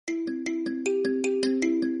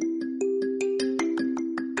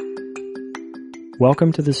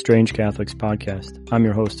Welcome to the Strange Catholics podcast. I'm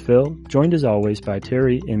your host, Phil, joined as always by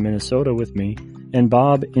Terry in Minnesota with me and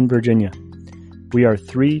Bob in Virginia. We are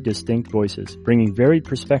three distinct voices, bringing varied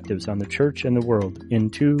perspectives on the church and the world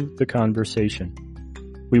into the conversation.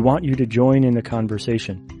 We want you to join in the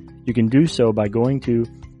conversation. You can do so by going to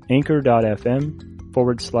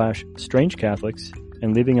anchor.fm/Strange Catholics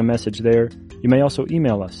and leaving a message there. You may also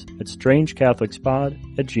email us at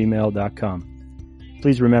strangecatholicspod@gmail.com.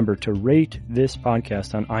 Please remember to rate this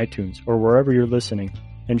podcast on iTunes or wherever you're listening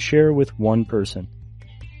and share with one person.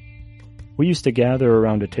 We used to gather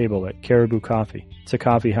around a table at Caribou Coffee. It's a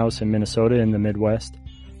coffee house in Minnesota in the Midwest.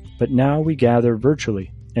 But now we gather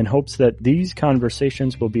virtually in hopes that these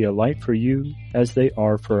conversations will be a light for you as they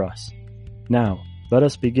are for us. Now, let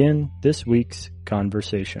us begin this week's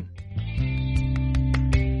conversation.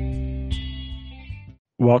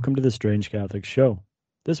 Welcome to the Strange Catholic Show.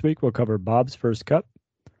 This week we'll cover Bob's First Cup.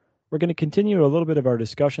 We're going to continue a little bit of our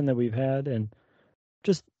discussion that we've had and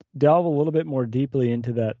just delve a little bit more deeply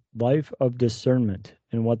into that life of discernment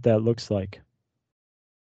and what that looks like.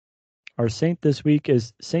 Our saint this week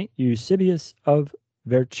is Saint Eusebius of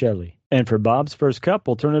Vercelli. And for Bob's First Cup,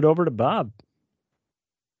 we'll turn it over to Bob.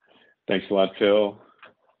 Thanks a lot, Phil,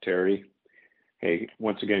 Terry. Hey,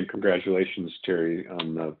 once again, congratulations, Terry,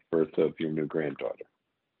 on the birth of your new granddaughter.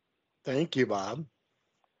 Thank you, Bob.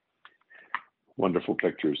 Wonderful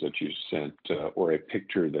pictures that you sent, or a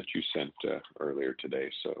picture that you sent earlier today.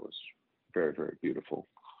 So it was very, very beautiful.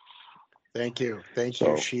 Thank you. Thank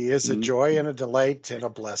you. She is a joy and a delight and a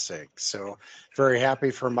blessing. So very happy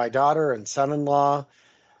for my daughter and son-in-law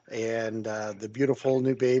and the beautiful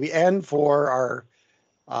new baby. And for our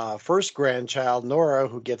first grandchild, Nora,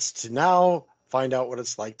 who gets to now find out what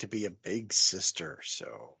it's like to be a big sister.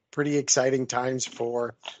 So pretty exciting times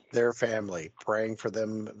for their family. Praying for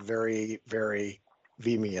them very, very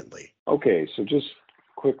vehemently. Okay, so just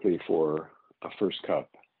quickly for a First Cup.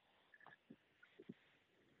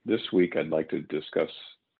 This week I'd like to discuss,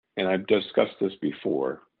 and I've discussed this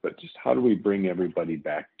before, but just how do we bring everybody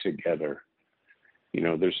back together? You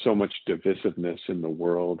know, there's so much divisiveness in the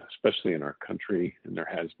world, especially in our country, and there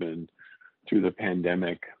has been through the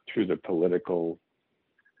pandemic, through the political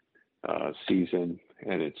season,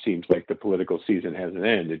 and it seems like the political season hasn't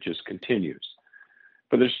ended, it just continues.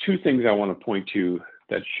 But there's two things I want to point to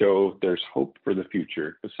that show there's hope for the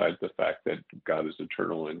future, besides the fact that God is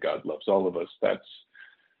eternal and God loves all of us. That's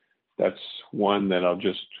one that I'll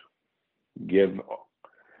just give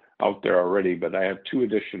out there already, but I have two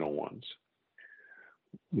additional ones.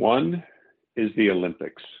 One is the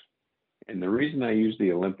Olympics. And the reason I use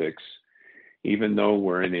the Olympics, even though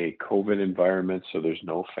we're in a COVID environment, so there's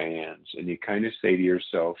no fans, and you kind of say to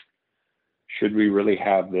yourself, should we really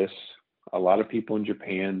have this? A lot of people in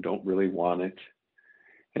Japan don't really want it,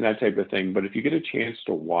 and that type of thing. But if you get a chance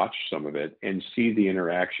to watch some of it and see the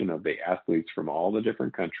interaction of the athletes from all the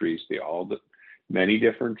different countries, many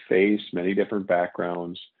different faiths, many different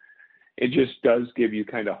backgrounds, it just does give you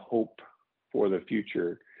kind of hope for the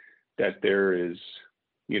future that there is,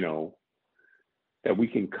 that we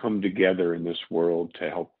can come together in this world to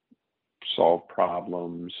help solve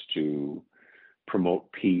problems, to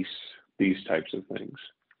promote peace, these types of things.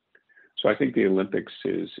 So I think the Olympics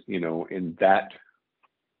is, in that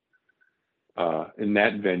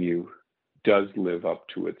venue does live up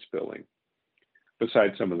to its billing,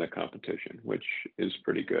 besides some of the competition, which is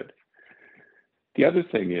pretty good. The other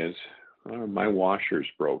thing is, my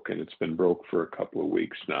washer's broke, and it's been broke for a couple of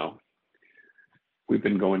weeks now. We've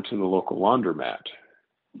been going to the local laundromat.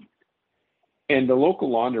 And the local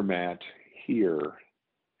laundromat here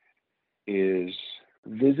is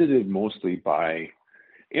visited mostly by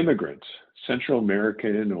immigrants, Central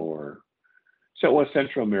American immigrants,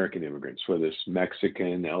 whether it's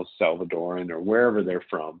Mexican, El Salvadoran, or wherever they're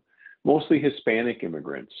from, mostly Hispanic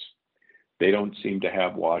immigrants. They don't seem to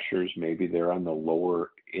have washers. Maybe they're on the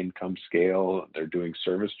lower income scale. They're doing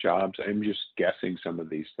service jobs. I'm just guessing some of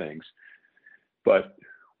these things. But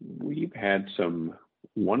we've had some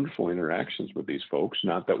wonderful interactions with these folks.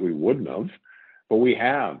 Not that we wouldn't have, but we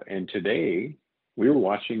have. And today we were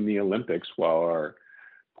watching the Olympics while our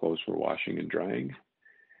clothes were washing and drying.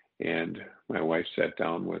 And my wife sat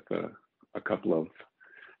down with a couple of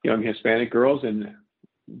young Hispanic girls, and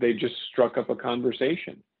they just struck up a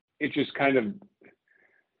conversation. It just kind of,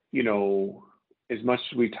 as much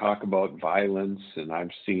as we talk about violence, and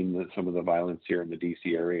I've seen some of the violence here in the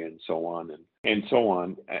DC area and so on,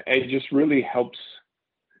 it just really helps,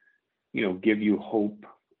 give you hope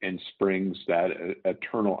and springs that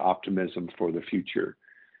eternal optimism for the future.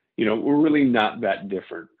 We're really not that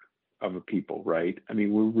different of a people, right? I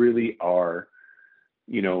mean, we really are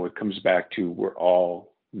it comes back to we're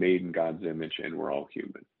all made in God's image and we're all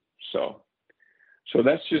human. So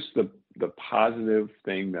that's just the positive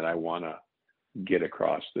thing that I want to get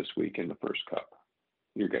across this week in the first cup.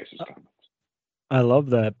 Your guys' comments. I love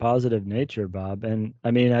that positive nature, Bob. And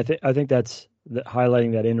I mean, I think that's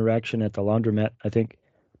highlighting that interaction at the laundromat. I think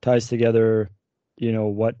ties together,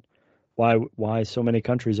 why so many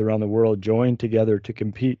countries around the world join together to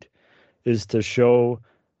compete is to show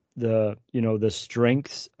the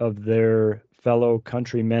strengths of their fellow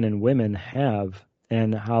countrymen and women have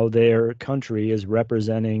and how their country is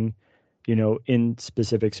representing, in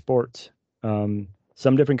specific sports.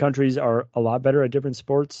 Some different countries are a lot better at different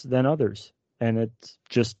sports than others. And it's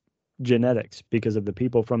just genetics because of the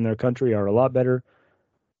people from their country are a lot better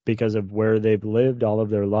because of where they've lived all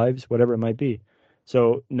of their lives, whatever it might be.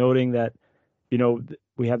 So noting that,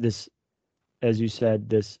 we have this, as you said,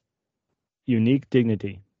 this unique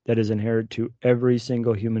dignity that is inherent to every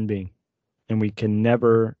single human being. And we can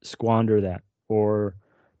never squander that or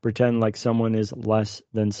pretend like someone is less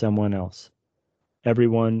than someone else.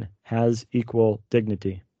 Everyone has equal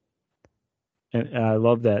dignity. And I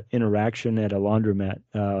love that interaction at a laundromat.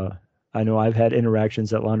 I know I've had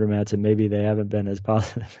interactions at laundromats, and maybe they haven't been as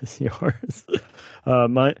positive as yours.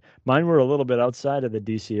 Mine were a little bit outside of the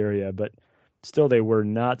DC area, but still, they were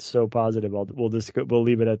not so positive. We'll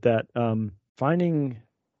leave it at that. Finding,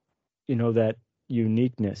 that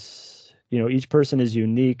uniqueness. Each person is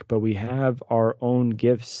unique, but we have our own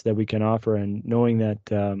gifts that we can offer, and knowing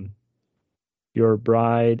that. Your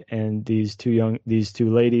bride and these two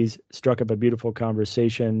ladies struck up a beautiful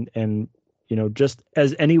conversation, and just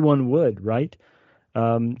as anyone would, right?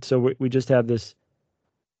 So we just have this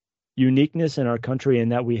uniqueness in our country, in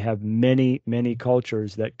that we have many, many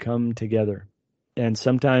cultures that come together, and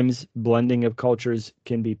sometimes blending of cultures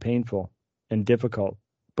can be painful and difficult,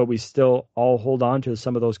 but we still all hold on to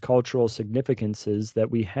some of those cultural significances that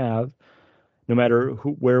we have. No matter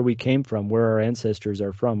where we came from, where our ancestors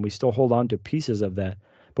are from, we still hold on to pieces of that.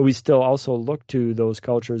 But we still also look to those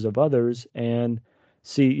cultures of others and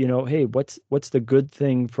see, hey, what's the good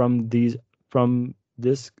thing from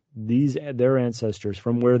their ancestors,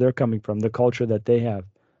 from where they're coming from, the culture that they have.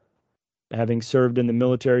 Having served in the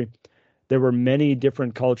military, there were many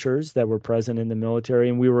different cultures that were present in the military,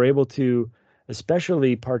 and we were able to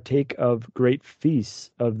especially partake of great feasts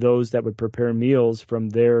of those that would prepare meals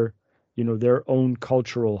from their own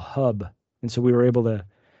cultural hub. And so we were able to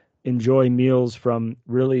enjoy meals from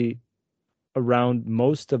really around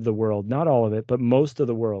most of the world, not all of it, but most of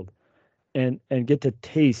the world, and get to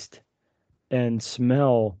taste and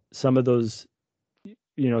smell some of those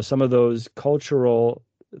cultural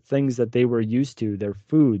things that they were used to, their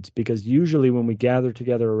foods, because usually when we gather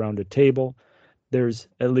together around a table, there's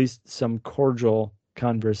at least some cordial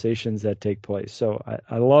conversations that take place. So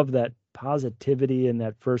I love that positivity in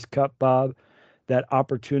that first cup, Bob, that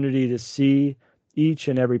opportunity to see each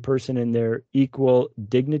and every person in their equal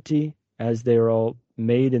dignity as they are all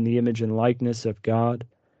made in the image and likeness of God.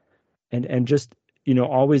 And just,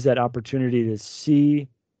 always that opportunity to see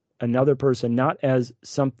another person not as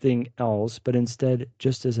something else, but instead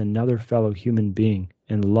just as another fellow human being,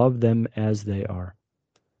 and love them as they are.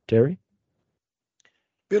 Terry?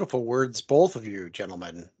 Beautiful words, both of you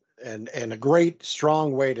gentlemen, and a great,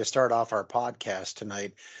 strong way to start off our podcast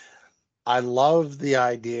tonight. I love the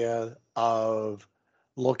idea of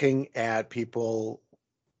looking at people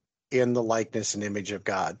in the likeness and image of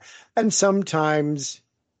God. And sometimes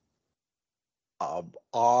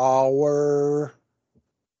our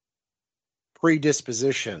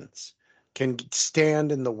predispositions can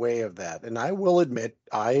stand in the way of that. And I will admit,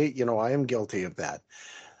 I am guilty of that.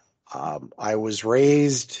 I was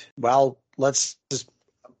raised,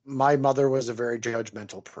 my mother was a very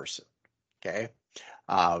judgmental person. Okay.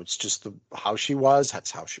 It's just how she was. That's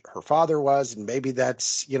how her father was. And maybe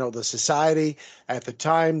that's, the society at the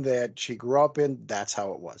time that she grew up in, that's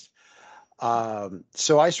how it was.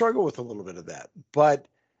 So I struggle with a little bit of that. But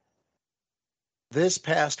this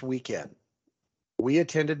past weekend, we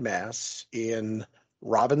attended Mass in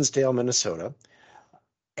Robbinsdale, Minnesota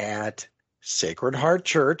at Sacred Heart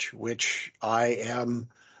Church, which I am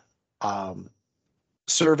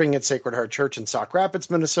serving at Sacred Heart Church in Sauk Rapids,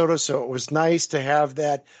 Minnesota. So it was nice to have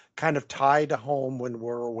that kind of tie to home when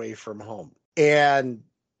we're away from home. And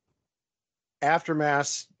after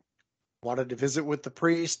Mass, wanted to visit with the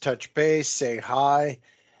priest, touch base, say hi.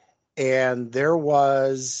 And there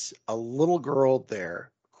was a little girl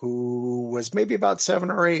there who was maybe about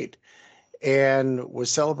 7 or 8 and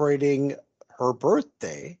was celebrating her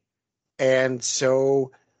birthday. And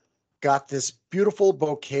so got this beautiful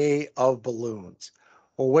bouquet of balloons.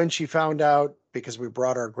 Well, when she found out, because we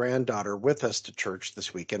brought our granddaughter with us to church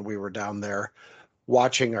this weekend, we were down there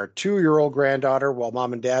watching our 2-year-old granddaughter while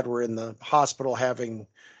mom and dad were in the hospital having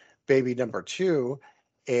baby number 2.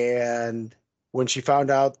 And when she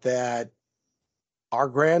found out that our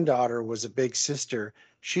granddaughter was a big sister,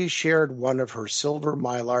 she shared one of her silver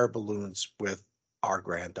Mylar balloons with our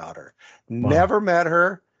granddaughter. Wow. Never met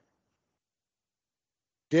her,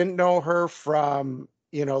 didn't know her from,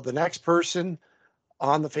 the next person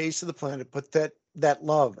on the face of the planet, but that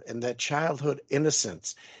love and that childhood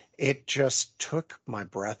innocence, it just took my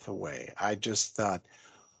breath away. I just thought,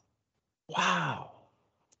 wow,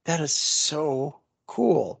 that is so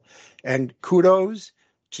cool. And kudos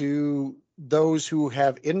to those who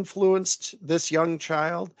have influenced this young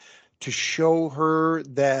child to show her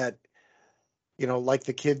that, like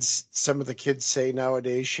some of the kids say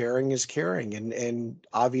nowadays, sharing is caring. And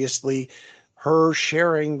obviously her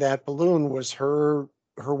sharing that balloon was her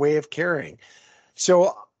way of caring.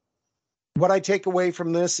 So what I take away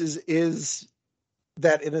from this is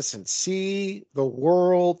that innocence. See the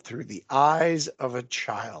world through the eyes of a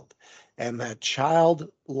child, and that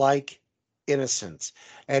childlike innocence,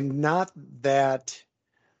 and not that,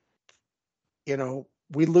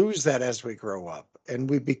 we lose that as we grow up and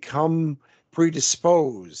we become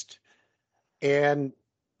predisposed. And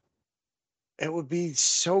it would be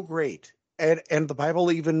so great. And the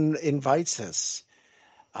Bible even invites us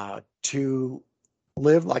to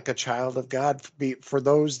live like a child of God. For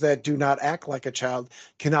those that do not act like a child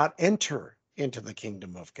cannot enter into the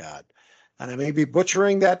kingdom of God. And I may be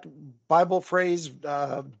butchering that Bible phrase,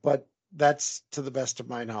 but that's to the best of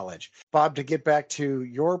my knowledge. Bob, to get back to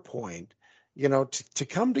your point, to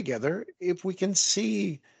come together, if we can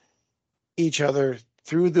see each other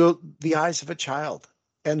through the eyes of a child,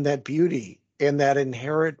 and that beauty and that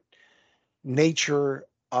inherent nature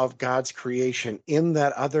of God's creation in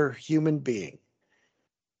that other human being,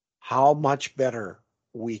 how much better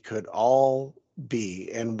we could all be,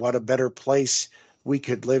 and what a better place we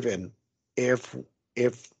could live in if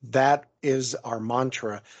that is our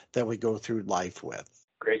mantra that we go through life with.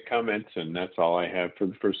 Great comments, and that's all I have for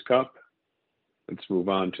the first cup. Let's move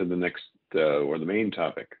on to the next or the main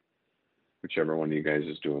topic, whichever one of you guys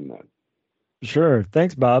is doing that. Sure.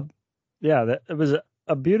 Thanks, Bob. Yeah, it was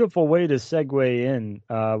a beautiful way to segue in.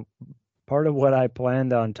 Part of what I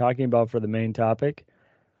planned on talking about for the main topic,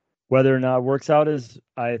 whether or not it works out as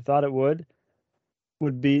I thought it would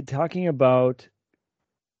be talking about,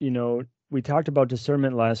 we talked about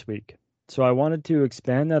discernment last week. So I wanted to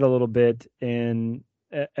expand that a little bit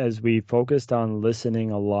as we focused on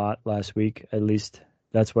listening a lot last week. At least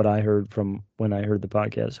that's what I heard from when I heard the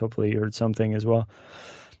podcast. Hopefully you heard something as well.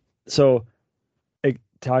 So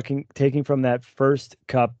taking from that first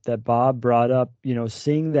cup that Bob brought up,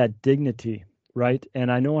 seeing that dignity, right?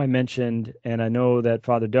 And I know I mentioned, and I know that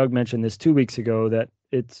Father Doug mentioned this 2 weeks ago, that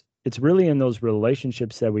it's really in those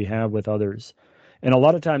relationships that we have with others. And a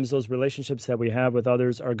lot of times those relationships that we have with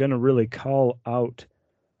others are going to really call out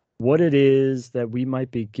what it is that we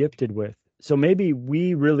might be gifted with. So maybe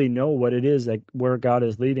we really know what it is that where God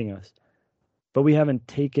is leading us, but we haven't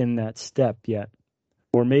taken that step yet.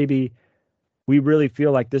 Or maybe we really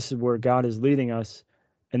feel like this is where God is leading us,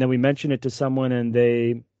 and then we mention it to someone and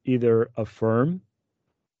they either affirm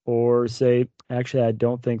or say, actually, I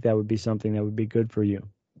don't think that would be something that would be good for you.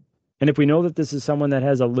 And if we know that this is someone that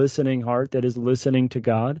has a listening heart, that is listening to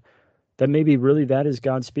God, then maybe really that is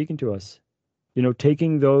God speaking to us.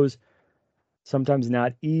 Taking those sometimes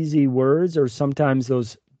not easy words, or sometimes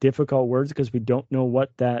those difficult words, because we don't know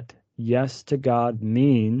what that yes to God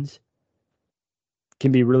means,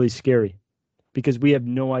 can be really scary, because we have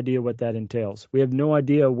no idea what that entails. We have no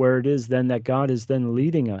idea where it is then that God is then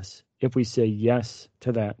leading us if we say yes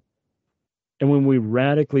to that. And when we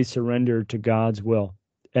radically surrender to God's will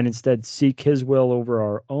and instead seek his will over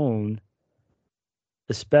our own,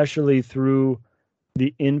 especially through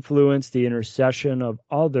the influence, the intercession of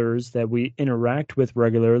others that we interact with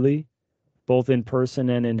regularly, both in person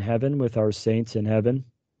and in heaven with our saints in heaven,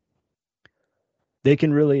 they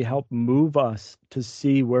can really help move us to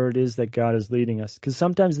see where it is that God is leading us. Because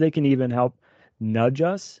sometimes they can even help nudge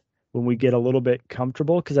us when we get a little bit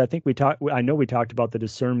comfortable. Because I know we talked about the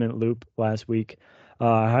discernment loop last week.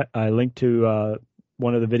 I linked to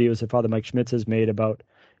one of the videos that Father Mike Schmitz has made about,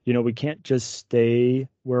 we can't just stay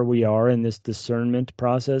where we are in this discernment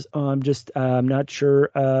process. Oh, I'm not sure.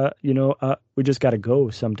 We just got to go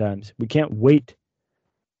sometimes. We can't wait.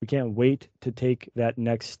 We can't wait to take that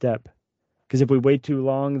next step. Because if we wait too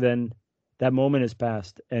long, then that moment is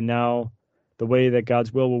past. And now the way that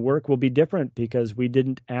God's will work will be different, because we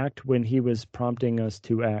didn't act when he was prompting us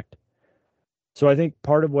to act. So I think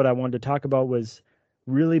part of what I wanted to talk about was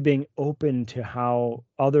really being open to how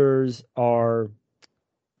others are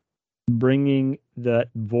bringing that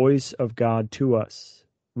voice of God to us,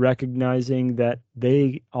 recognizing that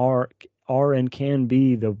they are and can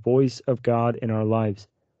be the voice of God in our lives.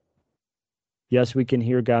 Yes, we can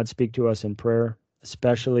hear God speak to us in prayer,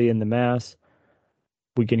 especially in the Mass.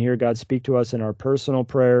 We can hear God speak to us in our personal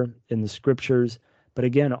prayer, in the scriptures, but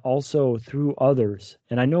again, also through others.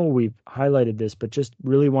 And I know we've highlighted this, but just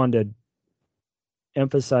really wanted to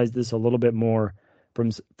emphasize this a little bit more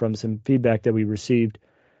from some feedback that we received,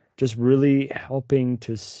 just really helping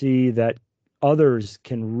to see that others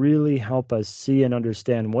can really help us see and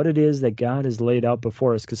understand what it is that God has laid out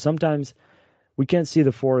before us. Because sometimes we can't see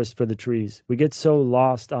the forest for the trees. We get so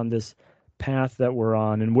lost on this path that we're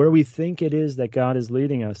on and where we think it is that God is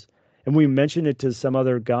leading us. And we mention it to some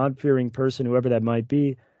other God-fearing person, whoever that might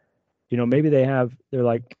be, maybe they're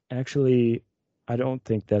like, actually, I don't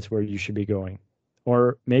think that's where you should be going.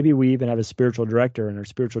 Or maybe we even have a spiritual director and our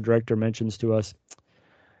spiritual director mentions to us,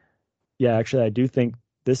 yeah, actually, I do think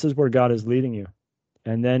this is where God is leading you.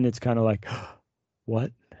 And then it's kind of like,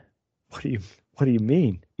 what? What do you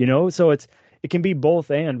mean? So it can be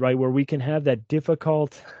both and, right? Where we can have the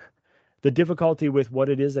difficulty with what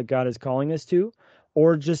it is that God is calling us to,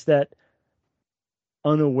 or just that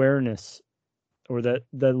unawareness or the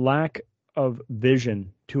lack of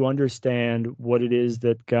vision to understand what it is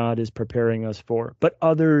that God is preparing us for. But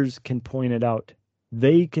others can point it out.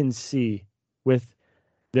 They can see with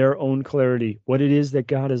their own clarity what it is that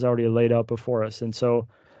God has already laid out before us. And so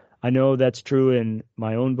I know that's true in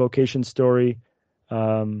my own vocation story.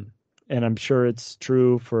 And I'm sure it's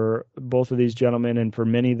true for both of these gentlemen and for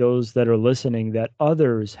many of those that are listening, that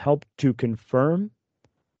others help to confirm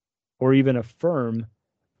or even affirm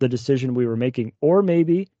the decision we were making, or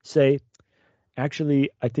maybe say, actually,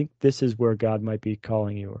 I think this is where God might be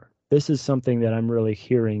calling you, or this is something that I'm really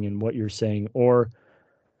hearing in what you're saying, or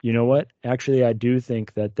you know what? Actually, I do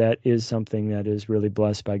think that is something that is really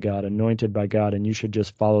blessed by God, anointed by God, and you should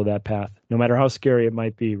just follow that path, no matter how scary it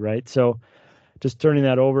might be, right? So just turning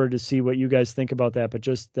that over to see what you guys think about that, but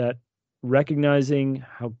just that recognizing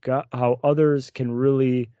how others can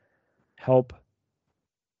really help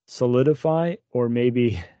solidify or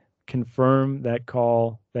maybe confirm that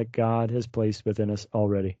call that God has placed within us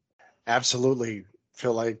already. Absolutely,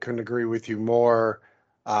 Phil. I couldn't agree with you more.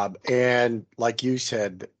 And like you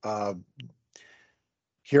said,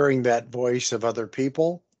 hearing that voice of other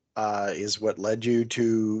people is what led you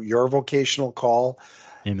to your vocational call.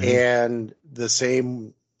 Amen. And the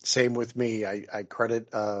same with me. I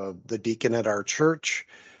credit the deacon at our church,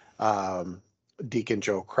 Deacon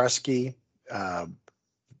Joe Kresge.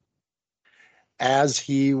 As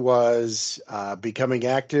he was becoming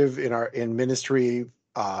active in ministry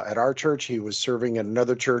at our church, he was serving at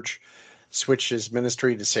another church, switched his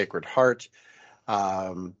ministry to Sacred Heart.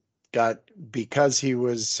 Because he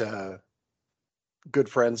was good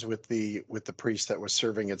friends with the priest that was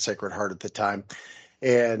serving at Sacred Heart at the time,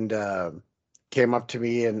 and came up to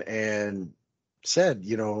me and said,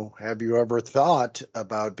 have you ever thought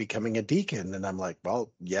about becoming a deacon? And I'm like, well,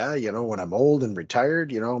 yeah, when I'm old and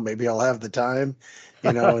retired, maybe I'll have the time,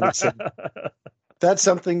 and he said, that's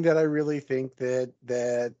something that I really think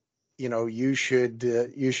that you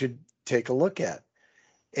should take a look at.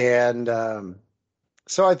 And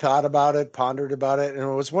so I thought about it, pondered about it, and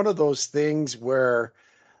it was one of those things where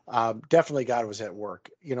definitely God was at work.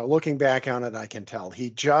 Looking back on it, I can tell he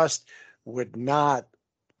just would not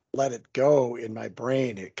let it go in my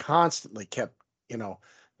brain. It constantly kept,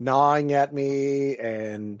 gnawing at me,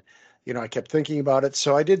 and I kept thinking about it.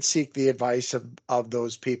 So I did seek the advice of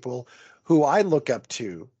those people who I look up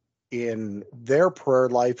to in their prayer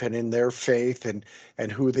life and in their faith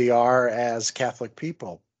and who they are as Catholic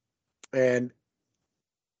people. And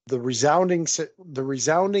the resounding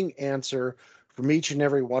answer from each and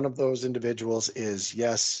every one of those individuals is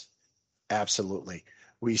yes, absolutely.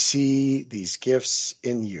 We see these gifts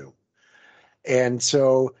in you. And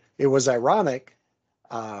so it was ironic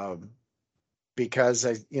because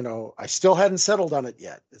I still hadn't settled on it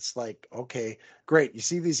yet. It's like, okay, great. You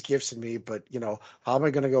see these gifts in me, but how am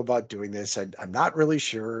I going to go about doing this? I'm not really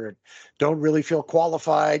sure. Don't really feel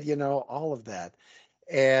qualified, all of that.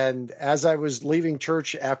 And as I was leaving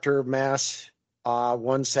church after Mass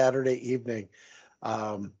one Saturday evening,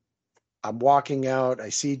 I'm walking out. I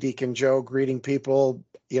see Deacon Joe greeting people,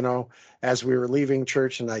 as we were leaving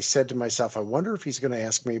church. And I said to myself, I wonder if he's going to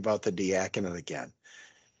ask me about the diaconate again.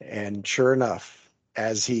 And sure enough,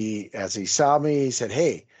 as he saw me, he said,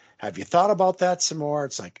 hey, have you thought about that some more?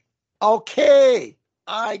 It's like, okay,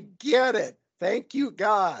 I get it. Thank you,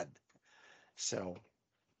 God. So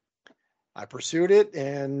I pursued it,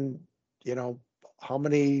 and how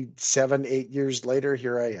many 7, 8 years later,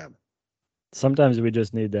 here I am. Sometimes we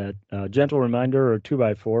just need that gentle reminder or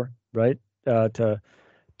 2x4, right? To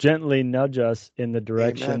gently nudge us in the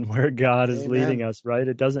direction where God is leading us, right?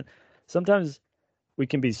 It doesn't, sometimes we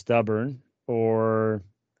can be stubborn, or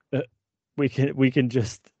we can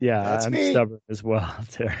just, I'm stubborn as well,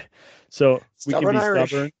 Terry. So stubborn, we can be Irish.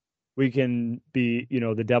 Stubborn. We can be,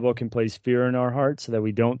 the devil can place fear in our hearts so that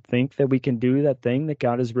we don't think that we can do that thing that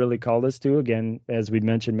God has really called us to. Again, as we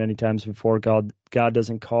mentioned many times before, God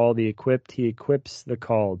doesn't call the equipped, he equips the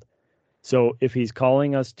called. So if he's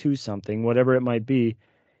calling us to something, whatever it might be,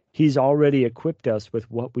 he's already equipped us with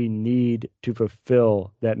what we need to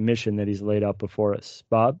fulfill that mission that he's laid out before us.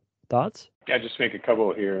 Bob, thoughts? Yeah, just make a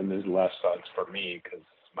couple here, and there's last thoughts for me because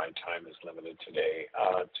my time is limited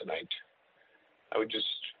tonight. I would just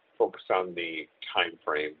focus on the time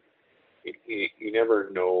frame. You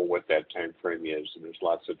never know what that time frame is, and there's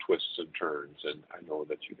lots of twists and turns, and I know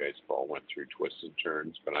that you guys all went through twists and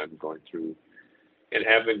turns, but I'm going through and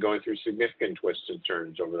have been going through significant twists and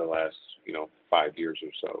turns over the last 5 years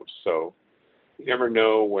or so. So you never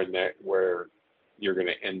know where you're going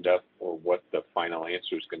to end up or what the final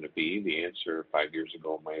answer is going to be. The answer 5 years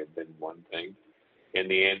ago might have been one thing, and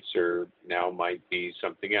the answer now might be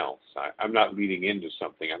something else. I'm not leading into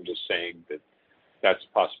something. I'm just saying that that's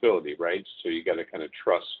a possibility, right? So you got to kind of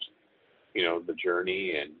trust, the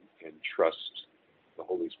journey and trust the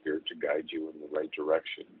Holy Spirit to guide you in the right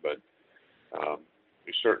direction. But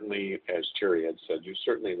you certainly, as Terry had said,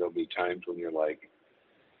 there'll be times when you're like,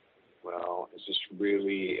 well,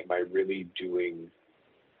 am I really doing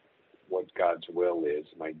what God's will is?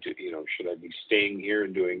 Should I be staying here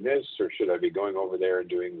and doing this, or should I be going over there and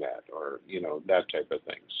doing that, or, that type of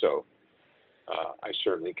thing. So I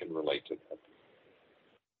certainly can relate to that.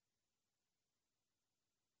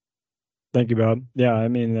 Thank you, Bob. Yeah, I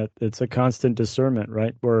mean, that it's a constant discernment,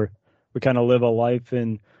 right? Where we kind of live a life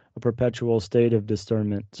in a perpetual state of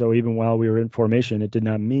discernment. So even while we were in formation, it did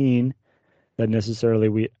not mean that necessarily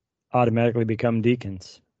we automatically become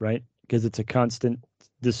deacons, right? Because it's a constant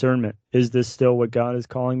discernment. Is this still what God is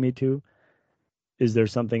calling me to? Is there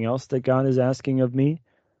something else that God is asking of me?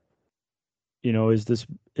 Is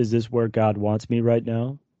this where God wants me right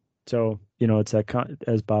now? So, it's that,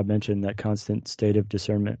 as Bob mentioned, that constant state of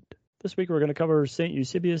discernment. This week we're going to cover St.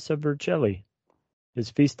 Eusebius of Vercelli. His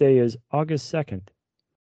feast day is August 2nd.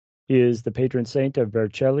 He is the patron saint of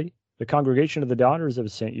Vercelli, the congregation of the daughters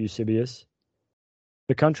of St. Eusebius,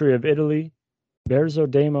 the country of Italy,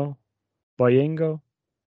 Berzodemo, Boyengo,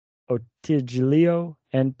 Otiglio,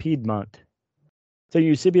 and Piedmont. St.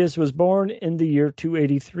 Eusebius was born in the year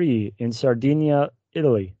 283 in Sardinia,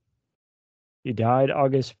 Italy. He died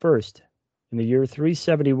August 1st in the year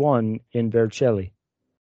 371 in Vercelli.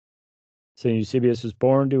 St. Eusebius was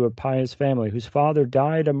born to a pious family whose father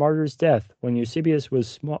died a martyr's death when Eusebius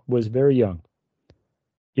was very young.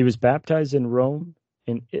 He was baptized in Rome,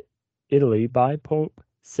 in Italy, by Pope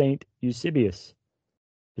St. Eusebius.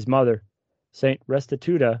 His mother, St.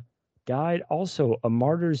 Restituta, died also a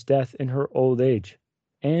martyr's death in her old age,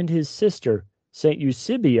 and his sister, St.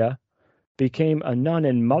 Eusebia, became a nun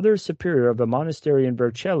and mother superior of a monastery in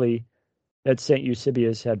Vercelli that St.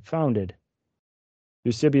 Eusebius had founded.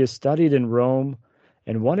 Eusebius studied in Rome,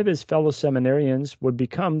 and one of his fellow seminarians would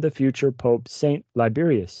become the future Pope St.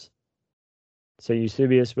 Liberius. St.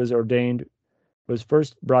 Eusebius was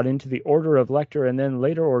first brought into the order of lector and then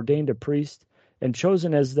later ordained a priest and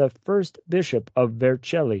chosen as the first bishop of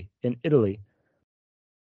Vercelli in Italy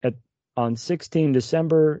on 16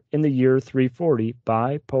 December in the year 340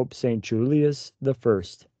 by Pope St. Julius I.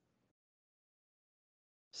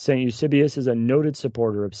 St. Eusebius is a noted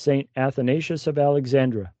supporter of St. Athanasius of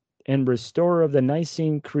Alexandria and restorer of the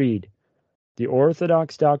Nicene Creed, the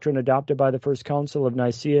orthodox doctrine adopted by the First Council of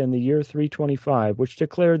Nicaea in the year 325, which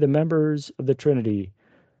declared the members of the Trinity,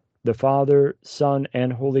 the Father, Son,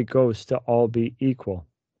 and Holy Ghost, to all be equal.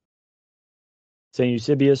 St.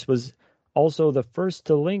 Eusebius was also the first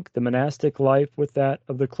to link the monastic life with that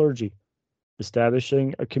of the clergy,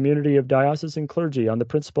 establishing a community of diocesan clergy on the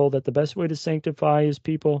principle that the best way to sanctify his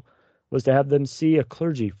people was to have them see a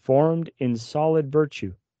clergy formed in solid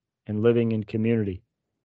virtue and living in community.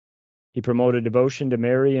 He promoted devotion to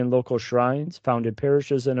Mary in local shrines, founded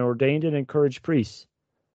parishes, and ordained and encouraged priests.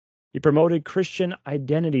 He promoted Christian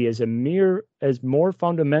identity as more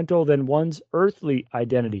fundamental than one's earthly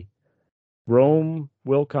identity. Rome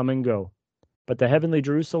will come and go, but the heavenly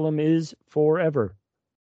Jerusalem is forever,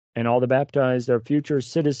 and all the baptized are future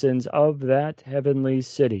citizens of that heavenly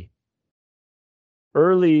city.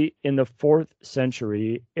 Early in the 4th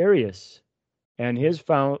century, Arius and his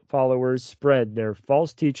followers spread their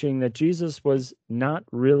false teaching that Jesus was not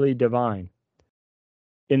really divine.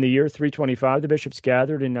 In the year 325, the bishops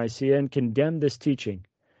gathered in Nicaea and condemned this teaching.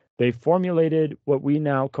 They formulated what we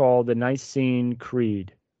now call the Nicene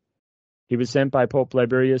Creed. He was sent by Pope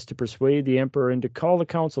Liberius to persuade the emperor and to call the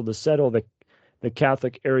council to settle the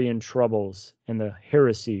Catholic Arian troubles and the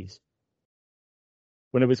heresies.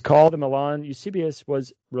 When it was called in Milan, Eusebius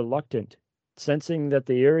was reluctant, sensing that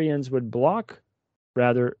the Arians would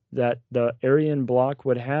that the Arian bloc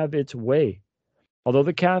would have its way. Although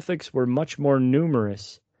the Catholics were much more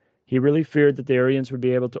numerous, he really feared that the Arians would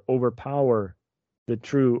be able to overpower the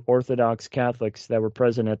true Orthodox Catholics that were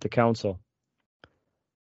present at the council.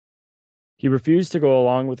 He refused to go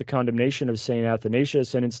along with the condemnation of St.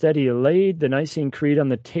 Athanasius, and instead he laid the Nicene Creed on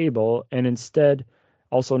the table, and instead,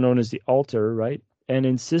 also known as the altar, right, and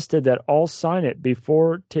insisted that all sign it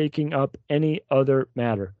before taking up any other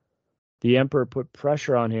matter. The emperor put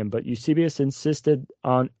pressure on him, but Eusebius insisted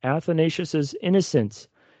on Athanasius's innocence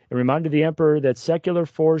and reminded the emperor that secular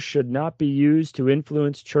force should not be used to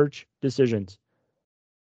influence church decisions.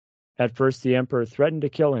 At first, the emperor threatened to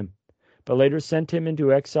kill him, but later sent him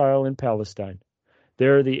into exile in Palestine.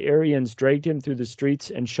 There, the Arians dragged him through the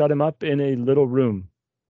streets and shut him up in a little room,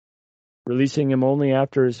 releasing him only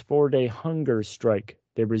after his 4-day hunger strike.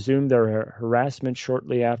 They resumed their harassment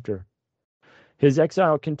shortly after. His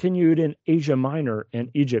exile continued in Asia Minor and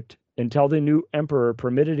Egypt until the new emperor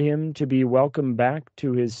permitted him to be welcomed back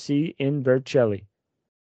to his see in Vercelli.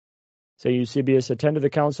 St. Eusebius attended the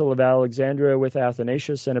Council of Alexandria with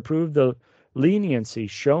Athanasius and approved the leniency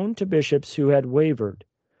shown to bishops who had wavered.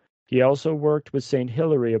 He also worked with St.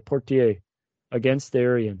 Hilary of Poitiers against the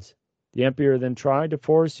Arians. The emperor then tried to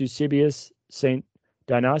force Eusebius, St.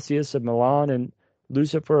 Dionysius of Milan, and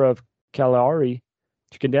Lucifer of Cagliari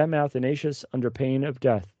to condemn Athanasius under pain of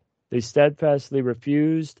death. They steadfastly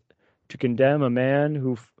refused to condemn a man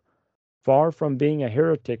who, far from being a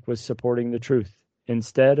heretic, was supporting the truth.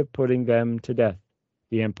 Instead of putting them to death,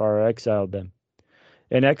 the emperor exiled them.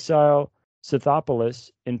 In exile,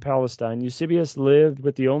 Scythopolis in Palestine, Eusebius lived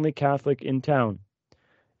with the only Catholic in town.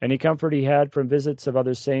 Any comfort he had from visits of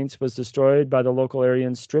other saints was destroyed by the local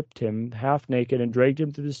Arians, stripped him half naked, and dragged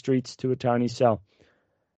him through the streets to a tiny cell.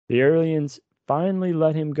 The Arians finally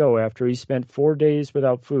let him go after he spent 4 days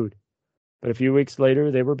without food. But a few weeks later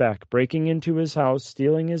they were back, breaking into his house,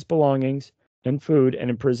 stealing his belongings and food, and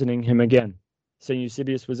imprisoning him again. St.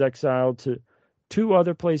 Eusebius was exiled to 2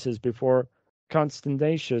 other places before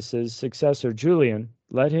Constantius' successor Julian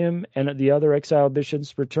let him and the other exiled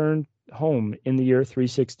bishops return home in the year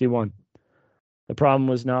 361. The problem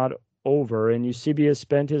was not over, and Eusebius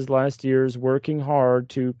spent his last years working hard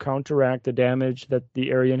to counteract the damage that the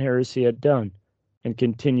Arian heresy had done and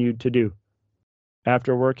continued to do.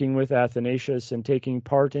 After working with Athanasius and taking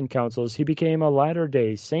part in councils, he became a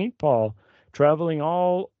latter-day St. Paul, traveling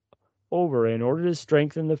all over in order to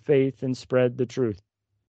strengthen the faith and spread the truth.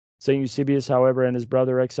 St. Eusebius, however, and his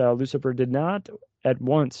brother exile Lucifer did not at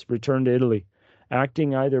once return to Italy,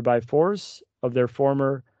 acting either by force of their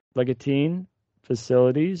former legatine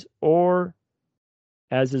facilities or,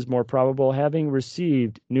 as is more probable, having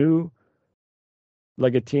received new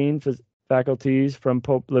legatine faculties from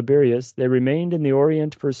Pope Liberius, they remained in the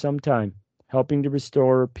Orient for some time, helping to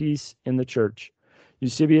restore peace in the Church.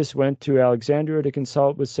 Eusebius went to Alexandria to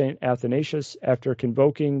consult with St. Athanasius after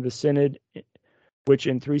convoking the synod, which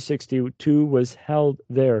in 362 was held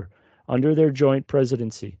there under their joint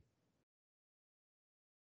presidency.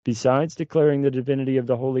 Besides declaring the divinity of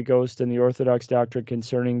the Holy Ghost and the Orthodox doctrine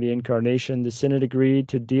concerning the Incarnation, the synod agreed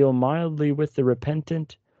to deal mildly with the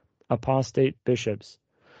repentant apostate bishops,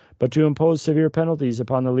 but to impose severe penalties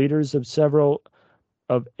upon the leaders of several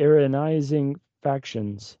of Arianizing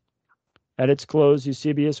factions. At its close,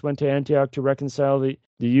 Eusebius went to Antioch to reconcile the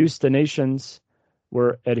Eustanations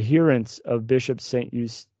were adherents of Bishop St.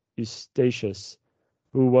 Eustathius,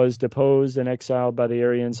 who was deposed and exiled by the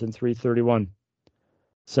Arians in 331.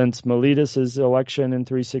 Since Mellitus's election in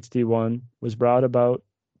 361 was brought about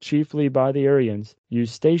chiefly by the Arians,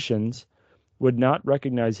 Eustathians would not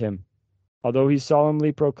recognize him. Although he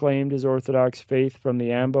solemnly proclaimed his Orthodox faith from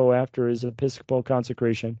the ambo after his episcopal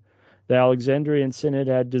consecration, the Alexandrian Synod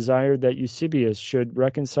had desired that Eusebius should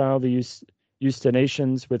reconcile the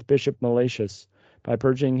Eustanations with Bishop Meletius by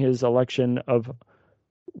purging his election of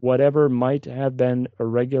whatever might have been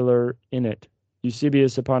irregular in it.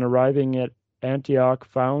 Eusebius, upon arriving at Antioch,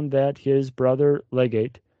 found that his brother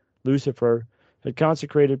legate, Lucifer, had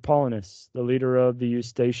consecrated Paulinus, the leader of the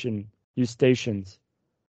Eustachians,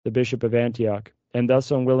 the bishop of Antioch, and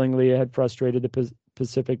thus unwillingly had frustrated the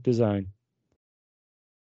pacific design.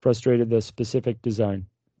 frustrated the specific design.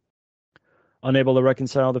 Unable to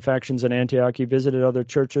reconcile the factions in Antioch, he visited other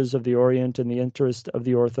churches of the Orient in the interest of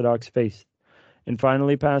the Orthodox faith, and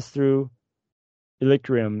finally passed through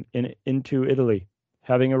Illyricum into Italy.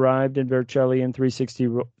 Having arrived in Vercelli in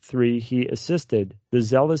 363, he assisted the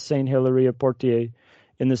zealous Saint Hilary of Poitiers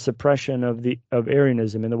in the suppression of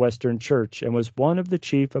Arianism in the Western Church, and was one of the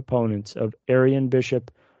chief opponents of Arian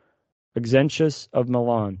Bishop Auxentius of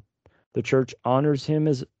Milan. The Church honors him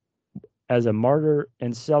as a martyr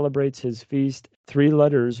and celebrates his feast. 3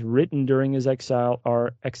 letters written during his exile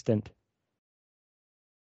are extant.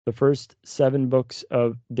 The first 7 books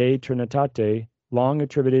of De Trinitate, long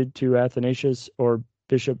attributed to Athanasius or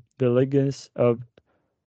Bishop Veligius of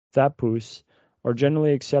Thapus, are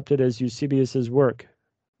generally accepted as Eusebius's work,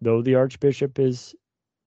 though the Archbishop's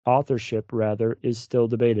authorship is still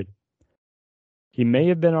debated. He may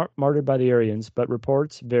have been martyred by the Arians, but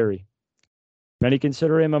reports vary. Many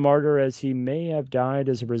consider him a martyr, as he may have died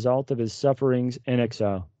as a result of his sufferings in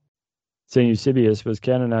exile. St. Eusebius was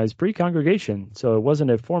canonized pre-congregation, so it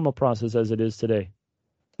wasn't a formal process as it is today.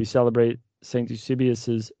 We celebrate St.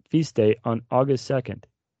 Eusebius's feast day on August 2nd.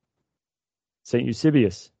 St.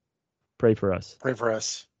 Eusebius, pray for us. Pray for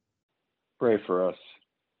us. Pray for us.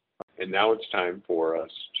 And now it's time for us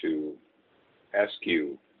to ask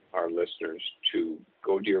you, our listeners, to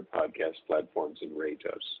go to your podcast platforms and rate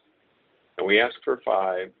us. And we ask for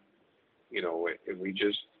 5, and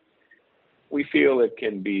we feel it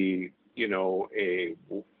can be,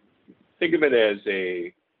 think of it as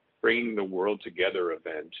a bringing the world together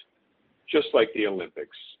event, just like the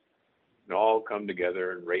Olympics. And all come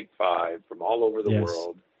together and rate 5 from all over the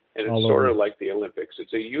world. And it's sort of like the Olympics.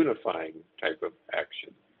 It's a unifying type of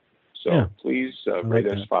action. So please rate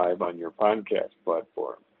us 5 on your podcast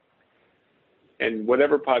platform. And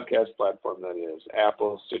whatever podcast platform that is,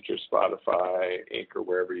 Apple, Stitcher, Spotify, Anchor,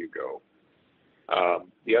 wherever you go.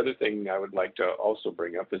 The other thing I would like to also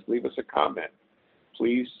bring up is leave us a comment.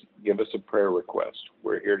 Please give us a prayer request.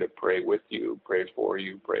 We're here to pray with you, pray for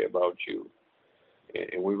you, pray about you.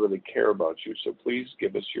 And we really care about you. So please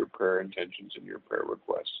give us your prayer intentions and your prayer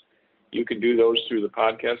requests. You can do those through the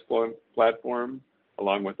podcast platform,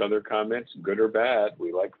 along with other comments, good or bad.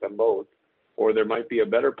 We like them both. Or there might be a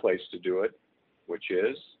better place to do it, which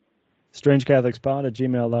is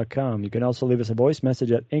strangecatholicspod@gmail.com. You can also leave us a voice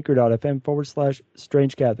message at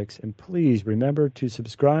anchor.fm/strangecatholics. And please remember to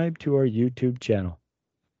subscribe to our YouTube channel.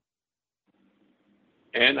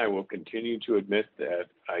 And I will continue to admit that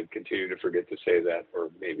I continue to forget to say that,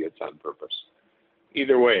 or maybe it's on purpose.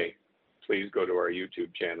 Either way, please go to our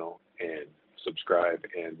YouTube channel and subscribe,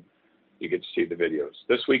 and you get to see the videos.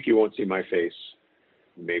 This week you won't see my face.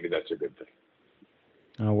 Maybe that's a good thing.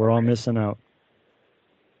 We're all missing out.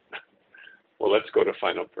 Well, let's go to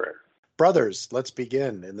final prayer. Brothers, let's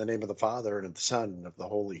begin in the name of the Father, and of the Son, and of the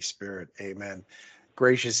Holy Spirit. Amen.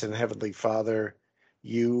 Gracious and Heavenly Father,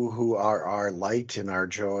 you who are our light and our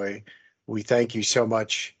joy, we thank you so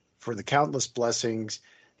much for the countless blessings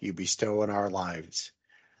you bestow in our lives.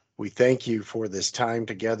 We thank you for this time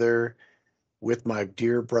together with my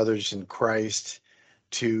dear brothers in Christ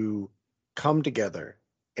to come together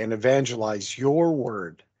and evangelize your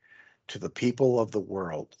word to the people of the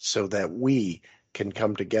world so that we can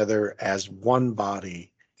come together as one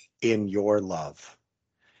body in your love.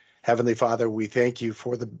 Heavenly Father, we thank you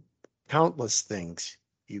for the countless things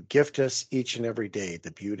you gift us each and every day,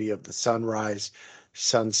 the beauty of the sunrise,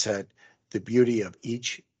 sunset, the beauty of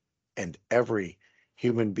each and every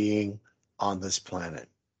human being on this planet.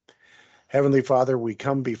 Heavenly Father, we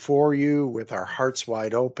come before you with our hearts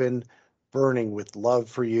wide open, burning with love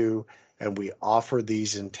for you, and we offer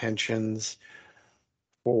these intentions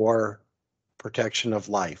for protection of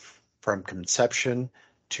life from conception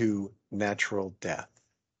to natural death.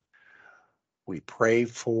 We pray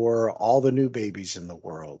for all the new babies in the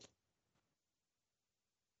world,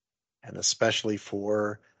 and especially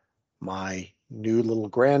for my new little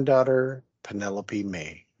granddaughter, Penelope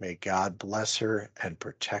May. May God bless her and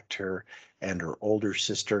protect her, and her older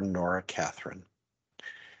sister, Nora Catherine.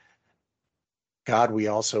 God, we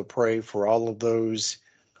also pray for all of those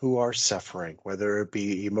who are suffering, whether it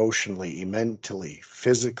be emotionally, mentally,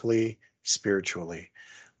 physically, spiritually.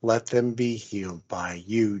 Let them be healed by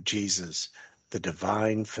you, Jesus, the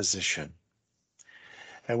divine physician.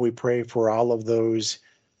 And we pray for all of those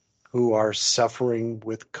who are suffering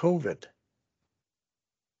with COVID.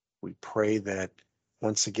 We pray that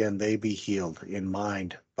once again they be healed in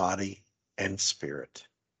mind, body, and spirit.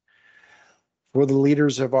 For the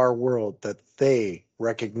leaders of our world, that they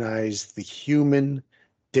recognize the human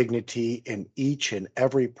dignity in each and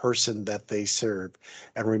every person that they serve.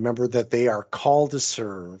 And remember that they are called to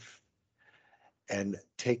serve, and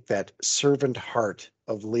take that servant heart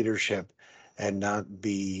of leadership and not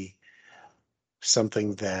be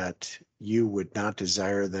something that you would not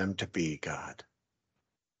desire them to be, God.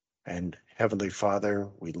 And Heavenly Father,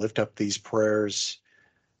 we lift up these prayers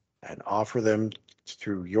and offer them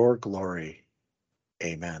through your glory.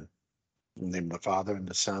 Amen. In the name of the Father, and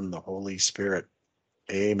the Son, and the Holy Spirit.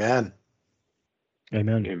 Amen.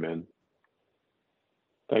 Amen. Amen.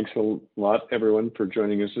 Thanks a lot, everyone, for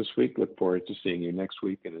joining us this week. Look forward to seeing you next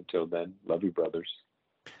week. And until then, love you, brothers.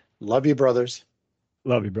 Love you, brothers.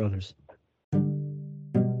 Love you, brothers.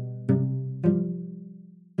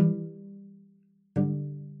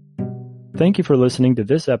 Thank you for listening to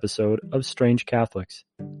this episode of Strange Catholics.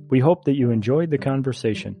 We hope that you enjoyed the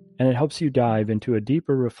conversation and it helps you dive into a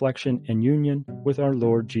deeper reflection and union with our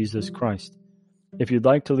Lord Jesus Christ. If you'd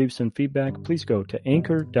like to leave some feedback, please go to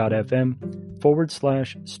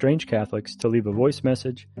anchor.fm/Strange Catholics to leave a voice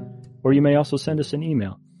message, or you may also send us an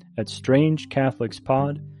email at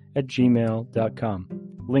strangecatholicspod@gmail.com.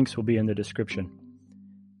 Links will be in the description.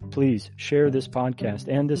 Please share this podcast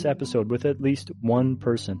and this episode with at least one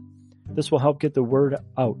person. This will help get the word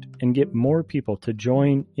out and get more people to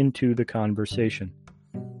join into the conversation.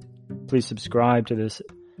 Please subscribe to this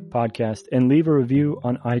podcast and leave a review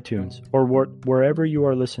on iTunes or wherever you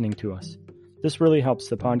are listening to us. This really helps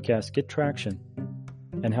the podcast get traction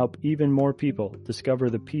and help even more people discover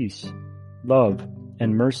the peace, love,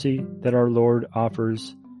 and mercy that our Lord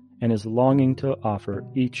offers and is longing to offer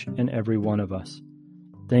each and every one of us.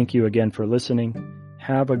 Thank you again for listening.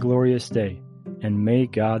 Have a glorious day, and may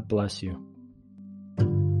God bless you.